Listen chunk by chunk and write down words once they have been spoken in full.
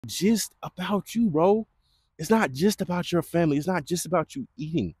just about you, bro. It's not just about your family. It's not just about you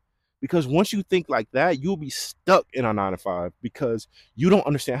eating. Because once you think like that, you'll be stuck in a 9 to 5 because you don't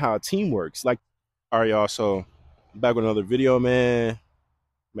understand how a team works. Like, all right, y'all. So back with another video, man.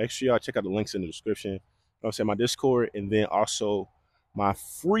 Make sure y'all check out the links in the description. You know what I'm saying? My Discord, and then also my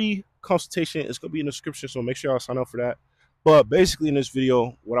free consultation is gonna be in the description. So make sure y'all sign up for that. But basically in this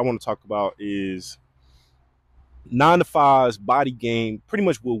video, what I want to talk about is 9 to 5's body game, pretty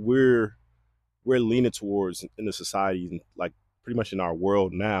much what we're leaning towards in the society and like pretty much in our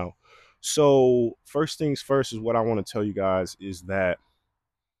world now. So first things first is what I want to tell you guys is that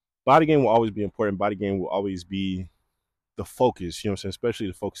body game will always be important. Body game will always be the focus, you know what I'm saying, especially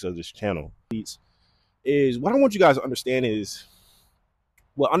the focus of this channel. Is what I want you guys to understand is,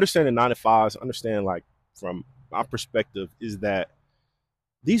 well, understanding 9 to 5s, understand like from my perspective is that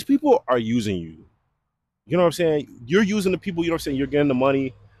these people are using you. You know what I'm saying? You're using the people, you know what I'm saying? You're getting the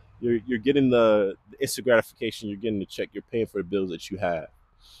money, you're getting the instant gratification, you're getting the check, you're paying for the bills that you have.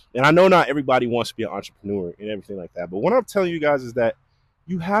 And I know not everybody wants to be an entrepreneur and everything like that, but what I'm telling you guys is that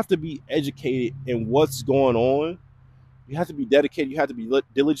you have to be educated in what's going on. You have to be dedicated, you have to be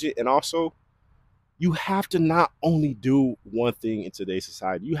diligent, and also you have to not only do one thing in today's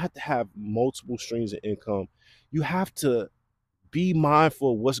society, you have to have multiple streams of income. You have to be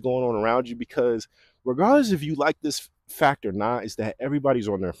mindful of what's going on around you, because regardless if you like this fact or not, is that everybody's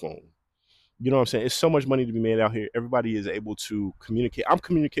on their phone. You know what I'm saying? It's so much money to be made out here. Everybody is able to communicate. I'm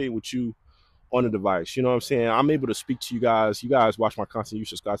communicating with you on a device. You know what I'm saying? I'm able to speak to you guys. You guys watch my content. You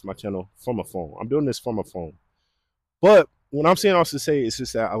subscribe to my channel from a phone. I'm doing this from a phone. But what I'm saying also to say is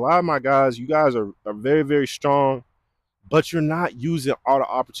just that a lot of my guys, you guys are very, very strong, but you're not using all the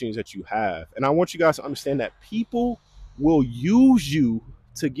opportunities that you have. And I want you guys to understand that people will use you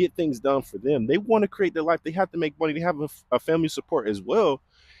to get things done for them. They want to create their life. They have to make money. They have a family support as well.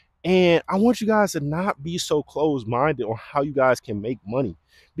 And I want you guys to not be so closed-minded on how you guys can make money.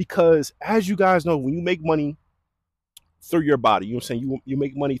 Because as you guys know, when you make money through your body, you know what I'm saying? You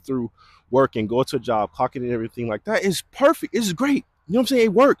make money through work and go to a job, clocking and everything like that. It's perfect. It's great. You know what I'm saying?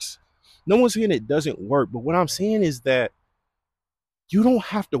 It works. No one's saying it doesn't work. But what I'm saying is that you don't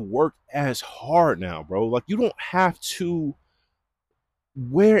have to work as hard now, bro. Like, you don't have to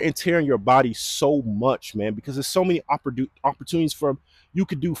wear and tear on your body so much, man, because there's so many opportunities from, you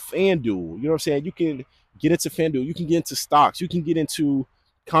could do FanDuel, you know what I'm saying? You can get into FanDuel, you can get into stocks, you can get into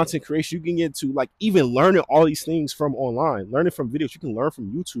content creation, you can get into like even learning all these things from online, learning from videos, you can learn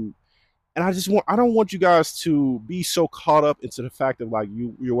from YouTube. And I don't want you guys to be so caught up into the fact of like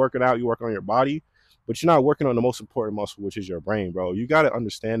you're working out, you work on your body, but you're not working on the most important muscle, which is your brain, bro. You got to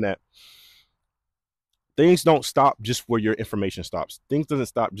understand that things don't stop just where your information stops. Things doesn't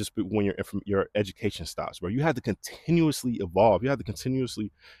stop just when your education stops, bro. You have to continuously evolve. You have to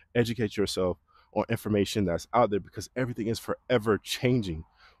continuously educate yourself on information that's out there, because everything is forever changing.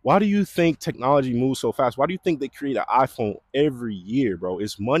 Why do you think technology moves so fast? Why do you think they create an iPhone every year, bro?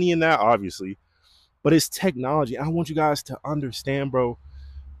 It's money in that, obviously, but it's technology. I want you guys to understand, bro.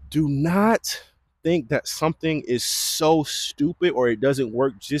 Do not think that something is so stupid or it doesn't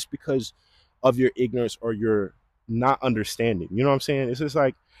work just because of your ignorance or your not understanding. You know what I'm saying? It's just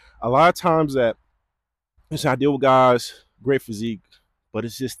like a lot of times that I deal with guys, great physique, but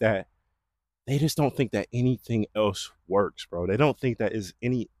it's just that they just don't think that anything else works, bro. They don't think that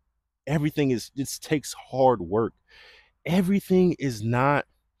everything is, just takes hard work. Everything is not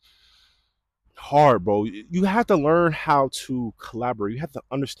hard, bro. You have to learn how to collaborate. You have to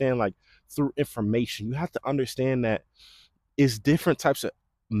understand, like, through information. You have to understand that it's different types of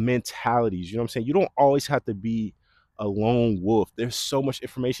mentalities. You know what I'm saying? You don't always have to be a lone wolf. There's so much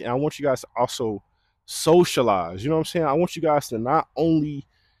information. And I want you guys to also socialize. You know what I'm saying? I want you guys to not only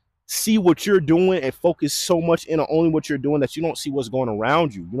see what you're doing and focus so much in on only what you're doing that you don't see what's going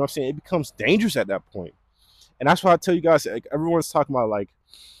around you. You know what I'm saying? It becomes dangerous at that point. And that's why I tell you guys, like, everyone's talking about like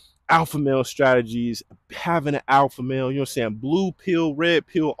alpha male strategies, having an alpha male, you know what I'm saying? Blue pill, red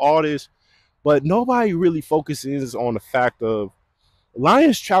pill, all this. But nobody really focuses on the fact of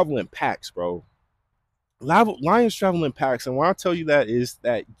lions travel in packs, bro. Lions travel in packs. And why I tell you that is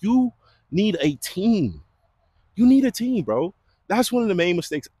that you need a team. You need a team, bro. That's one of the main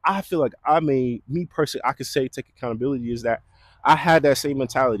mistakes I feel like I made. Me personally, I could say take accountability, is that I had that same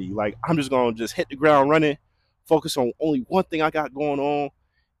mentality. Like, I'm just going to just hit the ground running, focus on only one thing I got going on.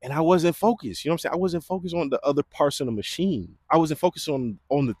 And I wasn't focused. You know what I'm saying? I wasn't focused on the other parts of the machine. I wasn't focused on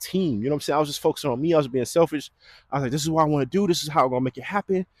the team. You know what I'm saying? I was just focusing on me. I was being selfish. I was like, this is what I want to do. This is how I'm going to make it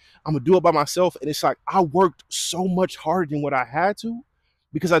happen. I'm going to do it by myself. And it's like, I worked so much harder than what I had to,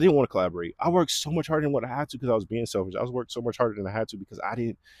 because I didn't want to collaborate. I worked so much harder than what I had to because I was being selfish. I was worked so much harder than I had to because I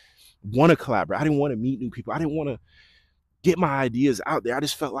didn't want to collaborate. I didn't want to meet new people. I didn't want to get my ideas out there. I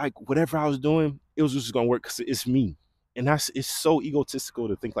just felt like whatever I was doing, it was just gonna work because it's me. And it's so egotistical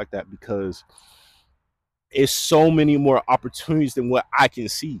to think like that because it's so many more opportunities than what I can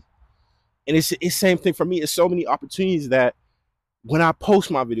see. And it's same thing for me. It's so many opportunities that when I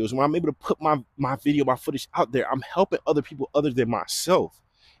post my videos, when I'm able to put my video, my footage out there, I'm helping other people other than myself.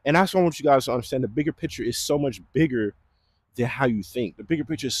 And that's what I want you guys to understand. The bigger picture is so much bigger than how you think. The bigger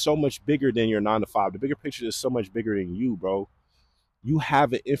picture is so much bigger than your 9 to 5. The bigger picture is so much bigger than you, bro. You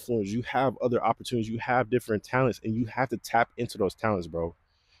have an influence, you have other opportunities, you have different talents, and you have to tap into those talents, bro.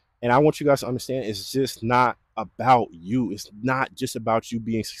 And I want you guys to understand it's just not about you. It's not just about you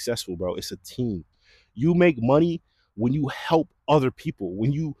being successful, bro. It's a team. You make money when you help other people,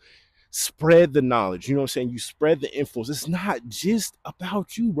 when you spread the knowledge, you know what I'm saying? You spread the influence. It's not just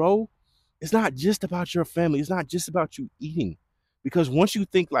about you, bro. It's not just about your family. It's not just about you eating. Because once you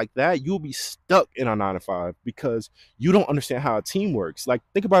think like that, you'll be stuck in a 9 to 5 because you don't understand how a team works. Like,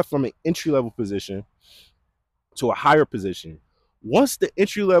 think about it from an entry level position to a higher position. Once the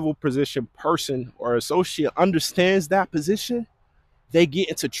entry level position person or associate understands that position, they get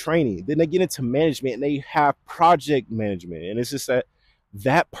into training, then they get into management, and they have project management. And it's just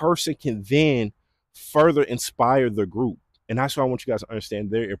that person can then further inspire the group. And that's what I want you guys to understand.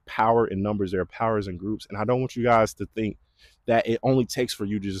 There are power in numbers, there are powers in groups. And I don't want you guys to think that it only takes for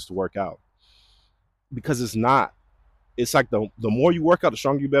you to just work out, because it's not. It's like the more you work out, the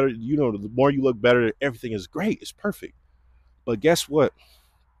stronger you better, you know, the more you look better, everything is great, it's perfect. But guess what?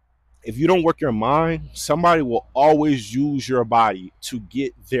 If you don't work your mind, somebody will always use your body to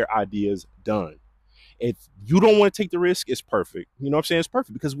get their ideas done. If you don't want to take the risk, it's perfect. You know what I'm saying? It's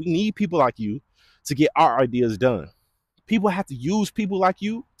perfect because we need people like you to get our ideas done. People have to use people like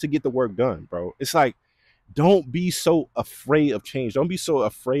you to get the work done, bro. It's like, don't be so afraid of change. Don't be so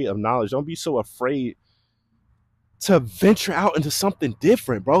afraid of knowledge. Don't be so afraid to venture out into something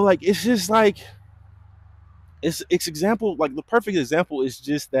different, bro. Like, it's just like, it's example, like the perfect example is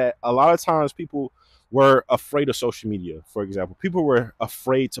just that a lot of times people were afraid of social media. For example, people were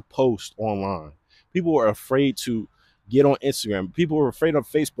afraid to post online. People were afraid to get on Instagram. People were afraid of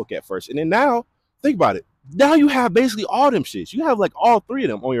Facebook at first. And then now, think about it. Now you have basically all them shits. You have like all three of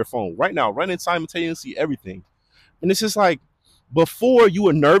them on your phone right now, running simultaneously, everything. And it's just like, before you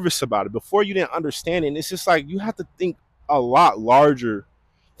were nervous about it, before you didn't understand it, and it's just like you have to think a lot larger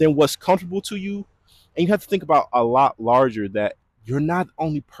than what's comfortable to you. And you have to think about a lot larger that you're not the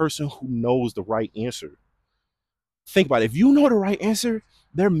only person who knows the right answer. Think about it. If you know the right answer,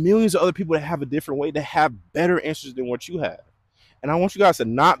 there are millions of other people that have a different way, that have better answers than what you have. And I want you guys to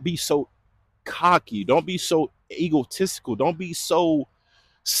not be so cocky. Don't be so egotistical. Don't be so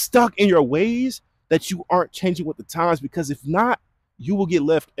stuck in your ways that you aren't changing with the times, because if not, you will get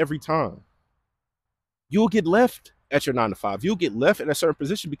left every time. You'll get left at your 9 to 5. You'll get left in a certain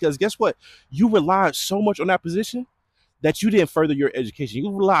position because guess what? You relied so much on that position that you didn't further your education.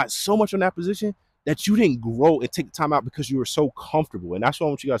 You relied so much on that position that you didn't grow and take the time out because you were so comfortable. And that's what I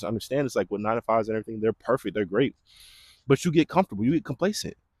want you guys to understand. It's like with 9 to 5s and everything, they're perfect, they're great. But you get comfortable, you get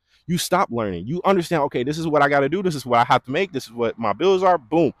complacent. You stop learning. You understand, okay, this is what I got to do. This is what I have to make. This is what my bills are.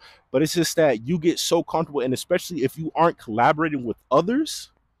 Boom. But it's just that you get so comfortable. And especially if you aren't collaborating with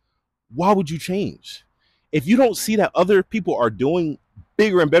others, why would you change? If you don't see that other people are doing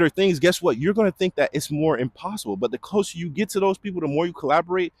bigger and better things, guess what? You're going to think that it's more impossible. But the closer you get to those people, the more you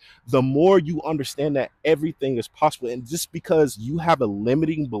collaborate, the more you understand that everything is possible. And just because you have a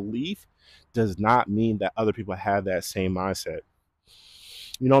limiting belief does not mean that other people have that same mindset.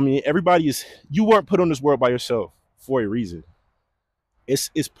 You know what I mean? You weren't put on this world by yourself for a reason. It's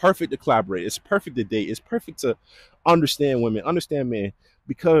perfect to collaborate. It's perfect to date. It's perfect to understand women, understand men,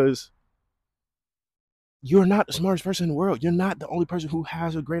 because you're not the smartest person in the world. You're not the only person who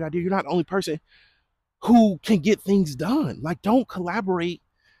has a great idea. You're not the only person who can get things done. Like, don't collaborate.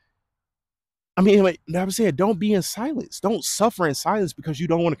 I mean, like I was saying, don't be in silence. Don't suffer in silence because you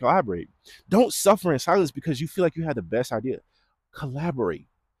don't want to collaborate. Don't suffer in silence because you feel like you had the best idea. Collaborate.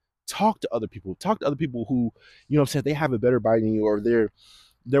 Talk to other people. Talk to other people who, you know what I'm saying, they have a better body than you, or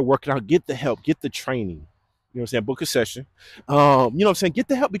they're working out. Get the help. Get the training. You know what I'm saying? Book a session. You know what I'm saying? Get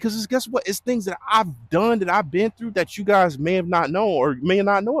the help, because guess what? It's things that I've done, that I've been through, that you guys may have not known or may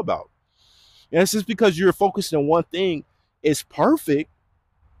not know about. And it's just because you're focused on one thing, it's perfect,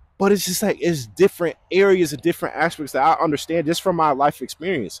 but it's just like, it's different areas and different aspects that I understand just from my life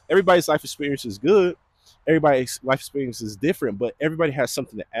experience. Everybody's life experience is good. Everybody's life experience is different, but everybody has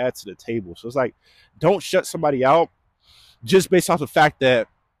something to add to the table. So it's like, don't shut somebody out just based off the fact that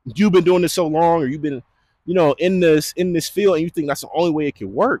you've been doing this so long, or you've been, in this field, and you think that's the only way it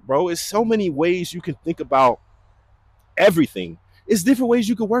can work, bro. It's so many ways you can think about everything. It's different ways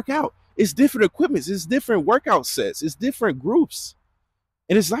you can work out. It's different equipments. It's different workout sets. It's different groups.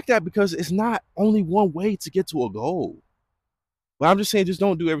 And it's like that because it's not only one way to get to a goal. But I'm just saying, just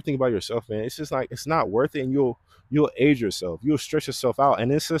don't do everything by yourself, man. It's just like it's not worth it, and you'll age yourself. You'll stress yourself out.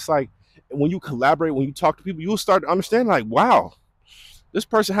 And it's just like when you collaborate, when you talk to people, you'll start to understand, like, wow, this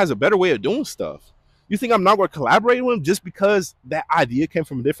person has a better way of doing stuff. You think I'm not going to collaborate with them just because that idea came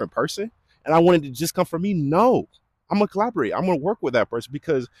from a different person and I wanted to just come from me? No, I'm going to collaborate. I'm going to work with that person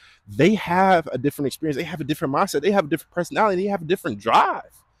because they have a different experience. They have a different mindset. They have a different personality. They have a different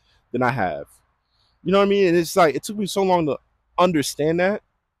drive than I have. You know what I mean? And it's like, it took me so long to understand that,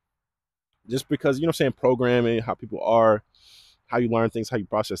 just because, you know what I'm saying, programming, how people are, how you learn things, how you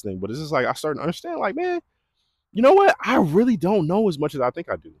process things. But it's just like, I started to understand, like, man, you know what? I really don't know as much as I think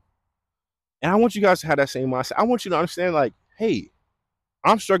I do. And I want you guys to have that same mindset. I want you to understand, like, hey,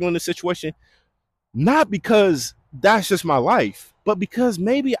 I'm struggling in this situation, not because that's just my life, but because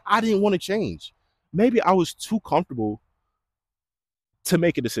maybe I didn't want to change. Maybe I was too comfortable to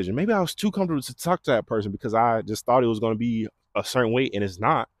make a decision. Maybe I was too comfortable to talk to that person because I just thought it was going to be a certain way and it's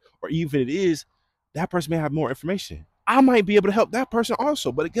not. Or even if it is, that person may have more information. I might be able to help that person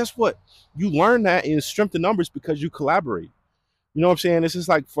also. But guess what? You learn that in strength in numbers because you collaborate. You know what I'm saying? It's just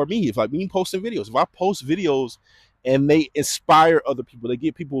like, for me, if like me posting videos, if I post videos and they inspire other people, they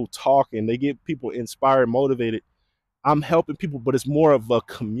get people talking, they get people inspired, motivated, I'm helping people, but it's more of a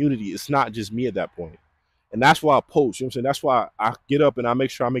community. It's not just me at that point. And that's why I post, you know what I'm saying? That's why I get up and I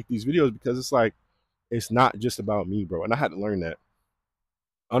make sure I make these videos, because it's like, it's not just about me, bro. And I had to learn that.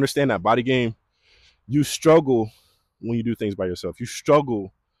 Understand that body game, you struggle when you do things by yourself. You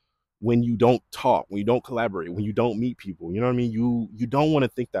struggle when you don't talk, when you don't collaborate, when you don't meet people. You know what I mean? You don't want to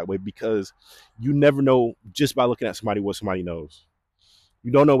think that way, because you never know just by looking at somebody what somebody knows.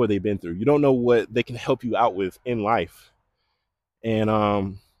 You don't know what they've been through. You don't know what they can help you out with in life.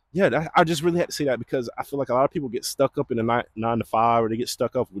 And yeah, I just really had to say that, because I feel like a lot of people get stuck up in a 9 to 5, or they get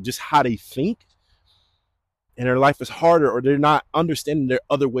stuck up with just how they think, and their life is harder, or they're not understanding there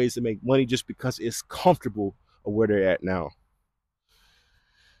are other ways to make money just because it's comfortable of where they're at now.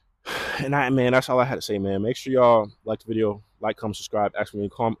 And man, that's all I had to say, man. Make sure y'all like the video, like, comment, subscribe, ask me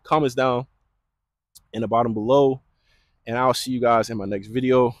any comments down in the bottom below, and I'll see you guys in my next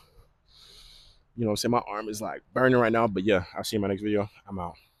video. You know what I'm saying? My arm is like burning right now, but yeah, I'll see you in my next video. I'm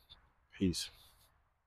out. Peace.